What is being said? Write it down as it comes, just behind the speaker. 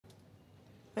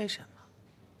为什么？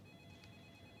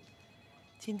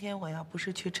今天我要不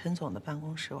是去陈总的办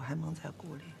公室，我还蒙在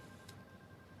鼓里。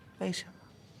为什么？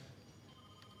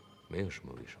没有什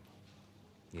么为什么，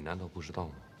你难道不知道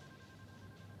吗？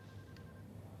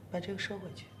把这个收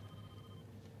回去。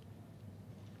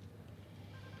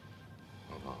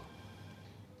芳芳，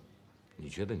你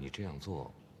觉得你这样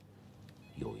做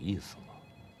有意思吗？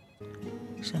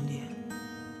胜利，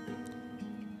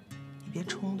你别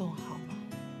冲动好吗？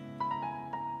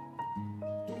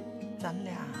咱们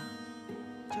俩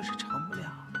就是成不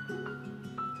了，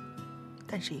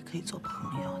但是也可以做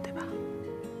朋友，对吧？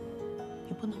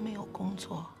你不能没有工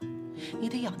作，你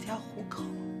得养家糊口，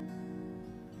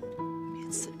别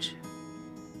辞职，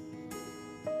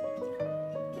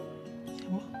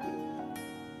行吗？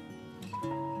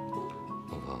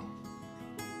芳芳，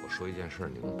我说一件事，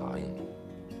你能答应吗？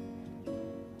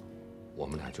我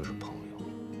们俩就是朋友，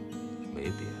没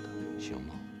别的，行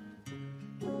吗？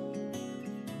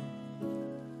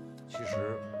其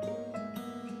实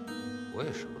我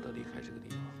也舍不得离开这个地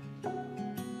方，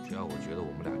只要我觉得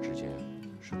我们俩之间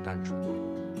是单纯的，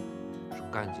是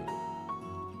干净的，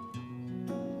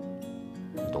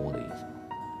你懂我的意思吗？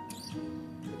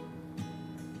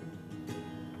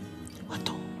我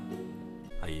懂。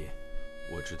阿姨，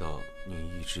我知道您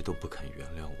一直都不肯原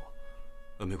谅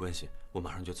我，没关系，我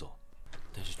马上就走。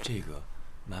但是这个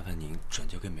麻烦您转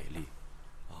交给美丽，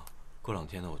啊，过2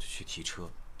天呢我就去提车，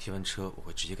提完车我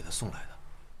会直接给她送来的。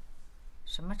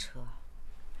什么车？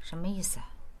什么意思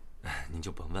啊？您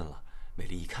就甭问了，美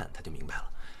丽一看她就明白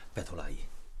了。拜托了，阿姨。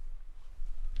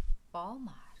宝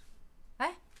马？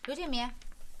哎，刘建民，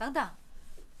等等。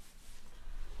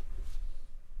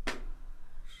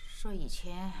说以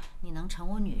前你能成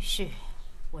我女婿，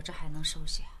我这还能收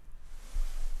下。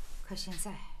可现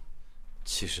在，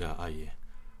其实啊，阿姨，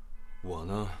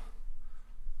我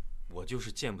就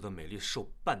是见不得美丽受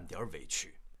半点委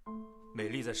屈。美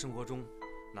丽在生活中，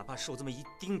哪怕受这么一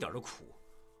丁点的苦，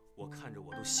我看着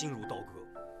我都心如刀割。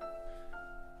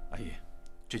阿姨，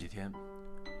这几天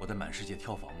我在满世界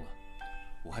挑房子，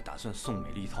我还打算送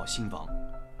美丽一套新房。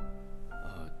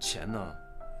钱呢，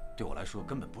对我来说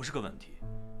根本不是个问题。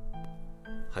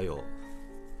还有，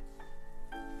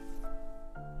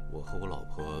我和我老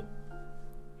婆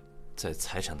在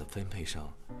财产的分配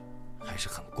上还是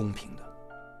很公平的，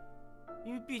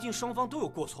因为毕竟双方都有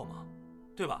过错嘛，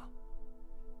对吧？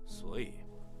所以，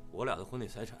我俩的婚内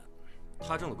财产，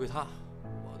她挣的归她，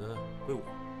我的归我，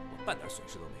我半点损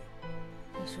失都没有。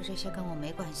你说这些跟我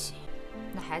没关系，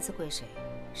那孩子归谁？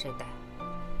谁带？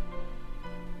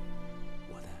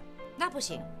我带。那不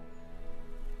行，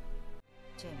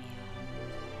建明啊，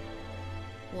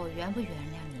我原不原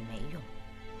谅你没用，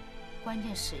关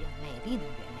键是要美丽能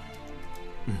原谅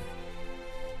你。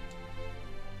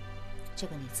这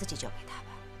个你自己交给他吧，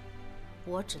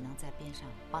我只能在边上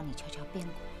帮你敲敲边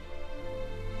鼓，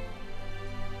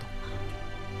懂吗？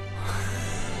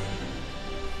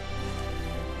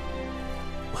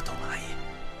我懂了，阿姨，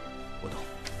我懂。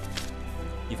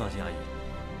你放心，阿姨，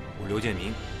我刘建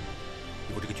民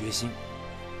有这个决心，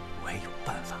我也有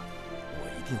办法，我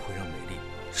一定会让美丽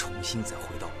重新再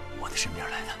回到我的身边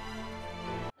来的。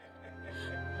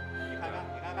你看看，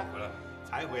回来了，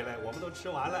才回来，我们都吃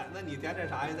完了。那你点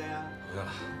啥意思呀？回来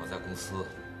了，我在公司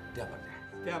垫吧点。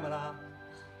垫吧了，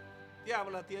垫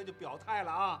吧了，爹就表态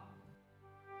了啊！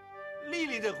丽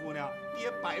丽这姑娘，爹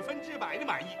100%的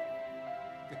满意。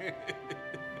你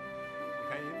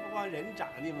看人不光人长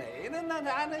得美，那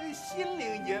个心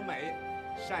灵也美，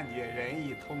善解人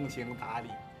意，通情达理。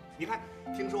你看，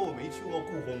听说我没去过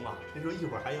故宫啊，听说一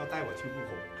会儿还要带我去故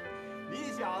宫。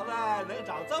你小子能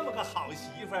找这么个好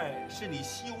媳妇儿，是你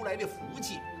修来的福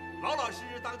气。老老实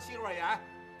实当妻管严，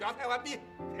表态完毕。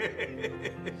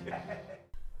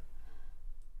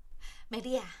美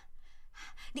丽啊，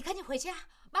你赶紧回家，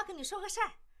妈跟你说个事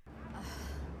儿。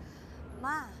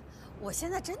妈，我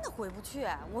现在真的回不去，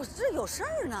我这有事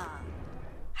儿呢。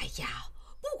哎呀，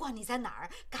不管你在哪儿，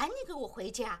赶紧给我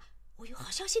回家，我有好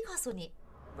消息告诉你。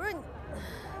不是，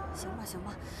行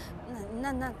吧，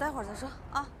那待会儿再说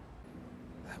啊。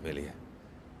哎，美丽，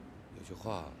有句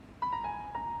话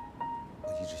我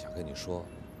一直想跟你说。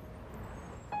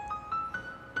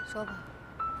说吧，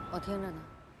我听着呢。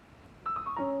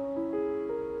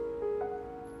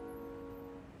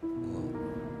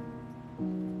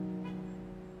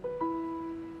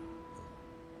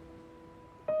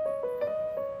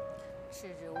支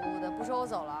支吾吾的，不说我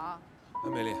走了啊。哎，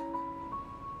美丽，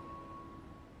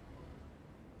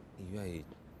你愿意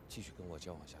继续跟我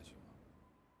交往下去吗？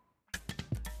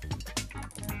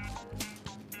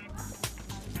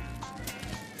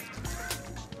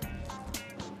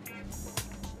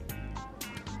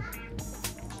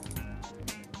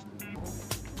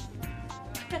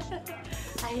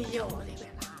哎呦，我的个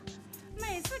妈！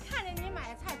每次看见你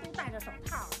买菜都戴着手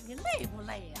套，你累不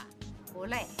累呀？不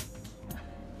累。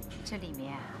这里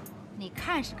面啊，你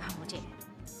看是看不见，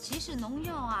其实农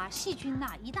药啊、细菌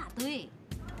呐一大堆，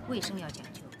卫生要讲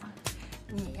究。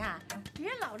你呀，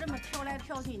别老这么挑来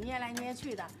挑去、捏来捏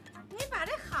去的，你把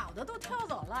这好的都挑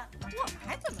走了，我们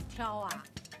还怎么挑啊？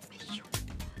哎呦，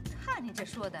看你这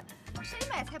说的，谁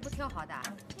买菜不挑好的？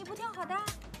你不挑好的？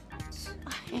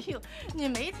哎呦，你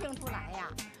没听出来呀？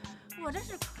我这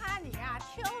是夸你呀，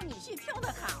挑女婿挑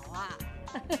得好啊！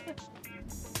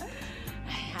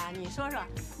哎呀，你说说，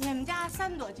你们家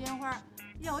3朵金花，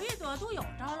有1朵都有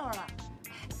着落了，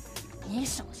你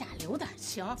手下留点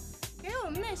情，给我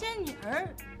们那些女儿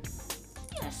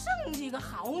也剩几个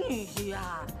好女婿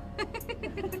啊！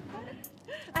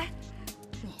哎，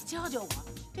你教教我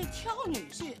这挑女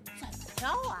婿怎么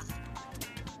挑啊？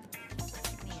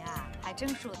你呀，还真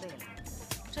说对了，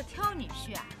这挑女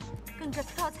婿啊，跟这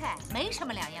挑菜没什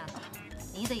么两样的。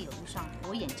你得有一双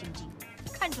火眼金睛，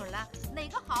看准了哪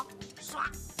个好，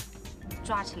唰，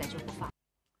抓起来就不放。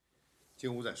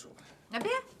进屋再说。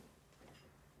别，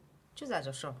就在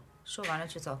这说，说完了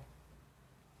就走。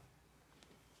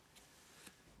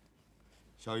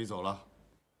小雨走了，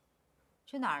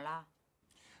去哪儿了？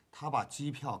他把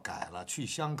机票改了，去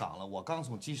香港了。我刚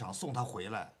从机场送他回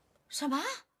来。什么？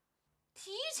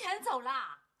提前走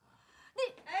啦？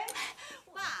你哎，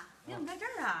妈，你怎么在这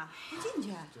儿啊？快进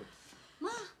去。妈，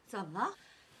怎么了？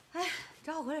哎，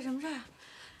找我回来什么事儿？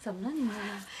怎么了你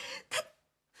们？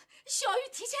小玉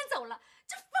提前走了，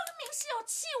这分明是要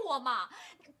气我嘛！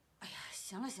哎呀，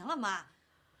行了行了，妈，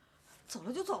走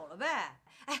了就走了呗。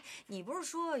哎，你不是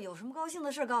说有什么高兴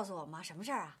的事告诉我吗？什么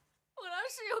事儿啊？本来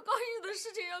是有高兴的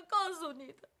事情要告诉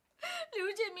你的。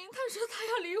刘建明他说他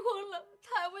要离婚了，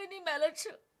他还为你买了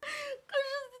车，可是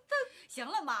他……行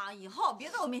了，妈，以后别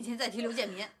在我面前再提刘建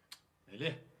民。美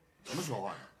丽，怎么说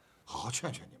话呢？好好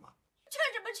劝劝你妈。劝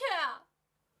什么劝啊？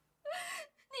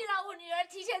你让我女儿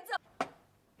提前走。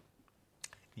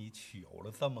你娶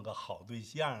了这么个好对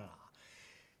象啊，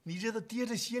你这都爹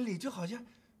这心里就好像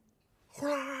哗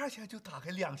啦一下就打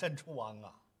开2扇窗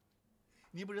啊！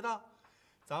你不知道，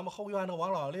咱们后院的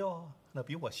王老六那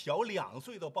比我小2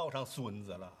岁都抱上孙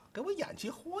子了，给我眼气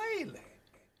坏了。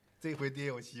这回爹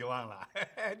有希望了，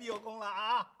你有功了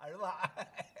啊，儿子！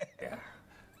哎呀，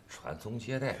传宗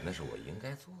接代那是我应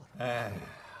该做的。哎，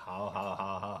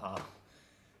好，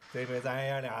这回咱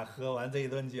爷俩喝完这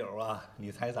顿酒啊，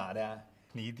你猜咋的？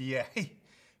你爹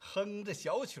哼着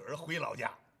小曲儿回老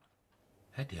家。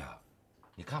哎，爹，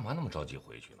你干嘛那么着急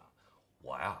回去呢？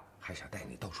我呀还想带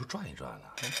你到处转一转呢。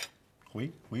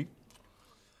回，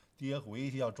爹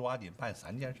回去要抓紧办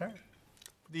3件事儿。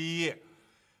第一，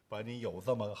把你有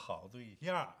这么个好对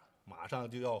象，马上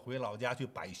就要回老家去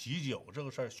摆喜酒这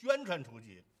个事儿宣传出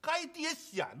去，该爹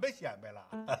显摆了。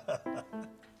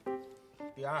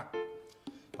第二，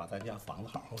把咱家房子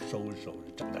好好收拾收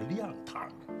拾，整得亮堂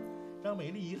的，让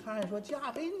美丽一看说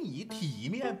嫁给你体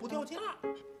面不掉价。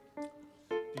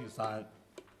第三，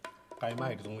该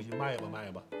卖的东西卖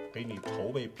吧，给你筹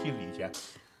备聘礼钱。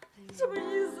什么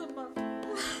意思嘛？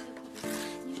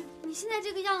你现在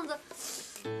这个样子，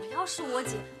我要是我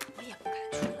姐，我也不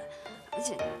敢出来。而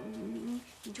且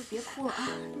你就别哭了啊！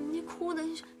你哭的，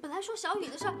本来说小雨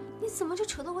的事儿，你怎么就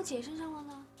扯到我姐身上了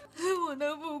呢？我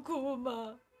能不哭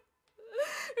吗？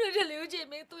人家刘建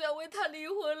明都要为他离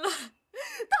婚了，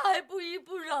他还不依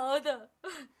不饶的。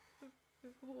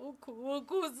我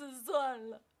哭死算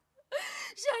了。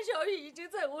夏小雨已经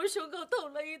在我胸口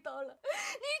捅了1刀了，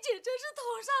你姐真是捅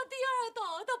上第2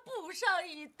刀，她补上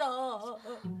1刀。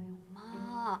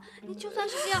妈，你就算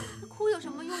是这样，哭有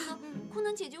什么用呢？哭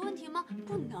能解决问题吗？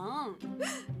不能。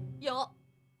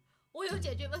我有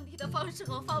解决问题的方式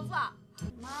和方法。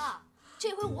妈，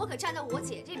这回我可站在我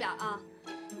姐这边啊！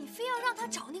你非要让她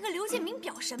找那个刘建明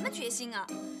表什么决心啊？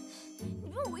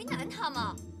你不是为难她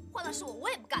吗？换了是我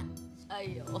也不干。哎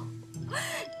呦，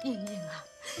英英啊！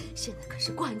现在可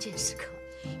是关键时刻，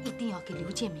一定要给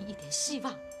刘建明一点希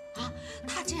望啊！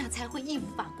他这样才会义无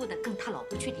反顾地跟他老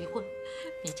婆去离婚。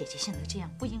你姐姐现在这样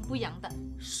不阴不阳的，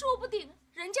说不定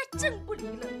人家真不离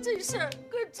了，这事儿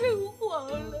可真黄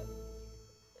了。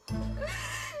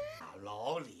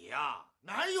老李呀，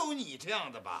哪有你这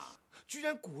样的吧？居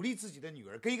然鼓励自己的女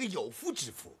儿跟一个有妇之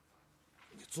夫，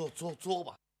你作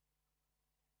吧。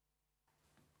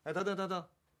哎，等，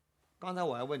刚才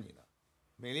我还问你呢，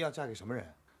美丽要嫁给什么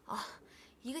人？啊，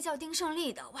一个叫丁胜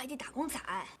利的外地打工仔。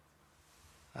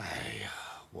哎呀，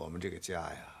我们这个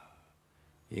家呀，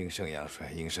阴盛阳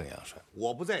衰，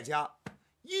我不在家，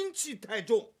阴气太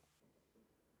重。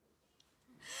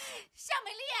夏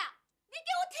美丽，你给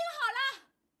我听好了，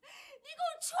你给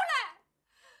我去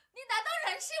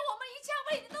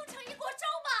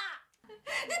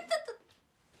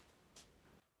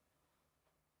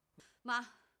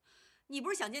你不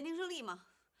是想见丁胜利吗？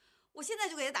我现在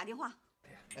就给他打电话。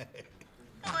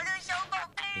我的小宝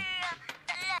贝啊，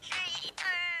咱俩是一对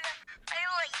儿啊，陪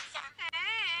我一下，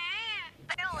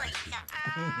陪我一下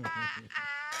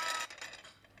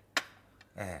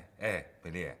哎，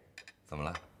美丽，怎么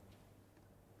了？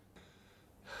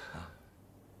啊？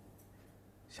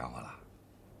想我了？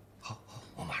好，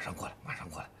我马上过来，马上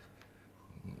过来。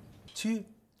去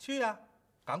呀，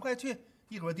赶快去，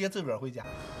一会儿爹自个儿回家。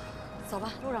走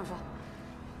吧，路上说。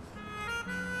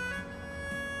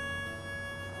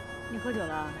你喝酒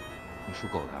了？你属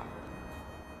狗的？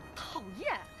讨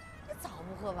厌！你早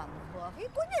不喝晚不喝，非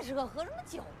关键时刻喝什么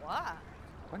酒啊？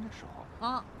关键时候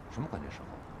啊？什么关键时候？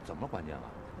怎么关键了？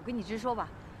我跟你直说吧，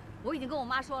我已经跟我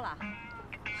妈说了，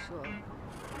说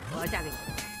我要嫁给你。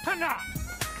站着！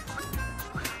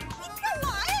你干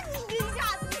嘛呀？你这一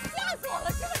下子，你吓死我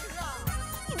了，是不是？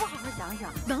你不好好想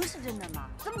想，能是真的吗？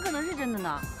怎么可能是真的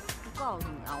呢？我告诉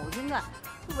你啊，我现在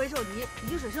腹背受敌，已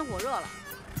经水深火热了。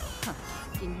哼，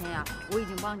今天呀，我已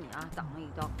经帮你啊挡了一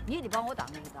刀，你也得帮我挡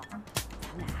那一刀。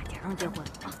咱们俩假装结婚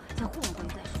啊，先混回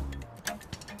去再说。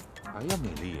哎呀，美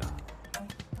丽呀，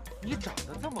你长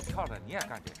得这么漂亮，你也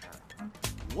干这事儿啊？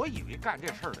我以为干这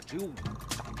事儿的只有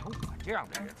长成我这样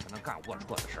的人才能干龌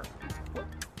龊的事儿。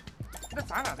那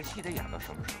咱俩的戏得演到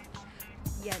什么时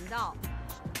候？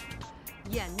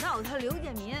演到他刘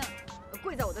建民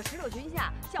跪在我的石榴裙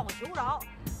下向我求饶，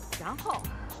然后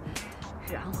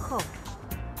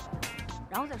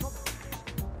再说。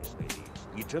美丽，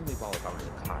你真没把我当人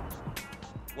看，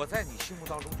我在你心目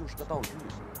当中就是个道具。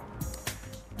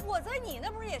我在你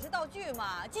那不是也是道具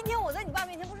吗？今天我在你爸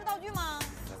面前不是道具吗？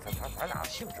咱俩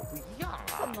性质不一样啊。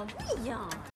怎么不一样？